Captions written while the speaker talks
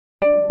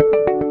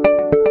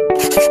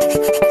Hello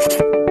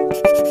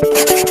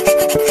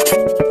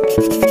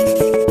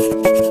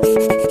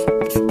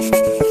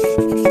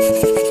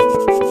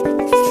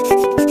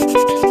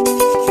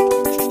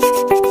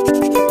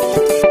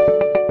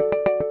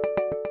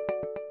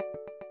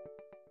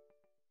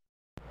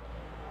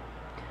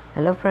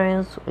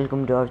friends,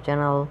 welcome to our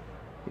channel.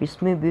 It's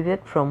me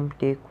Vivek from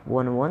Tech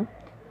 101.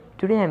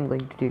 Today I am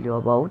going to tell you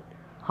about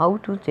how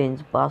to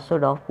change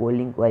password of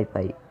worldlink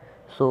Wi-Fi.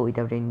 So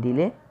without any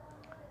delay,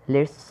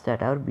 let's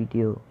start our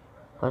video.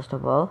 First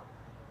of all,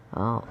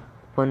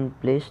 open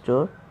Play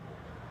Store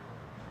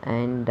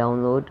and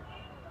download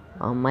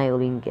my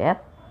worldlink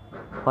app.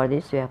 For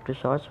this you have to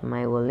search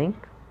my worldlink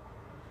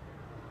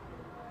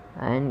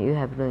and you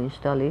have to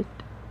install it.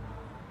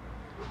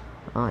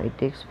 It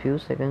takes few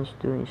seconds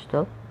to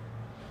install.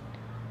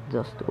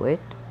 Just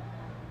wait.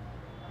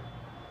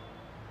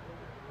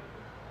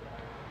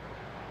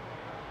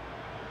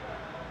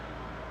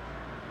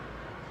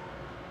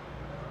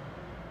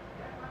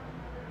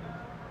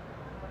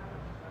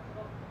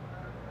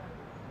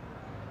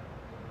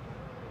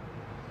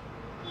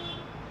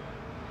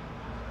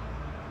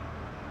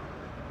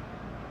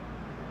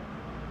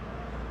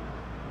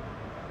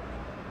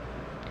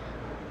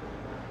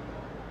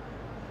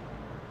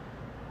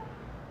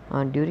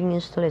 During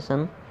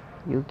installation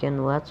you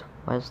can watch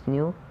what's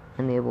new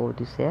and about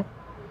this app.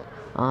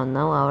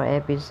 Now our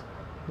app is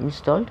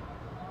installed.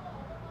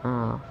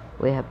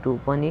 We have to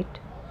open it.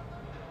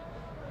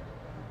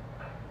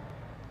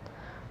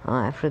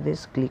 After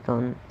this, click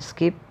on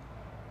skip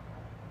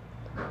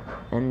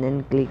and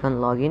then click on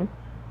login.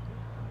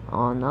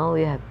 Now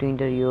you have to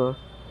enter your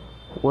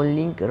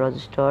worldlink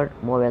registered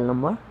mobile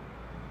number.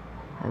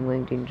 I'm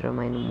going to enter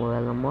my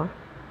mobile number.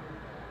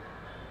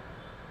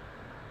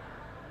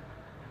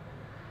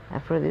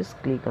 After this,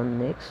 click on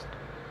next.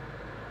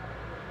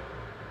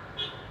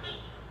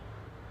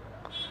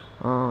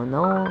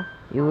 Now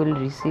you will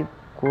receive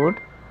code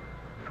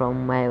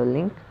from my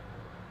worldlink.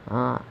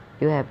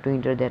 You have to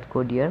enter that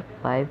code here,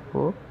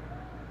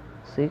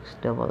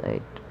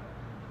 54688.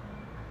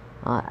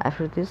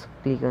 After this,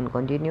 click on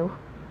continue.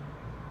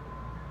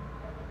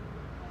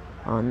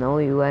 Now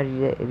you are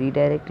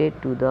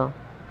redirected to the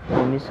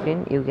home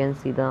screen. You can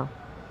see the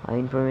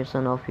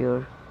information of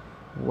your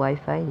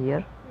Wi-Fi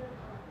here.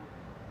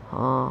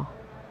 Now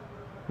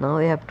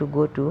you have to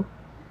go to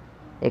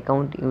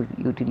account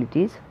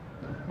utilities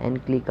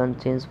and click on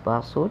change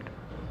password.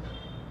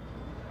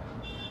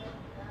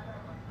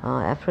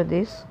 After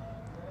this,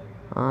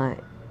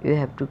 you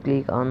have to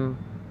click on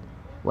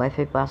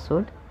Wi-Fi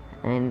password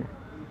and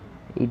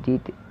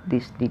edit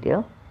this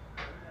detail.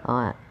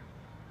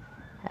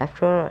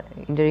 After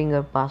entering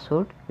your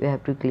password, you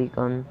have to click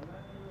on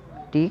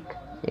tick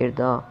at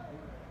the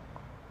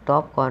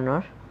top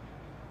corner.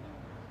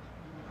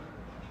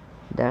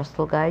 That's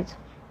all guys.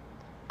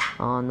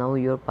 Now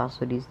your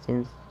password is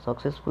changed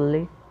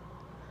successfully.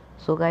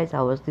 So guys,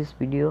 how was this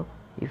video?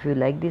 If you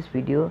like this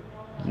video,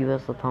 give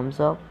us a thumbs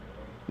up.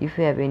 If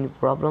you have any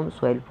problems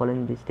while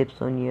following the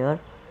steps on here,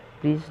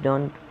 please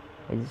don't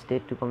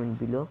hesitate to comment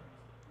below.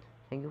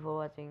 Thank you for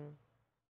watching.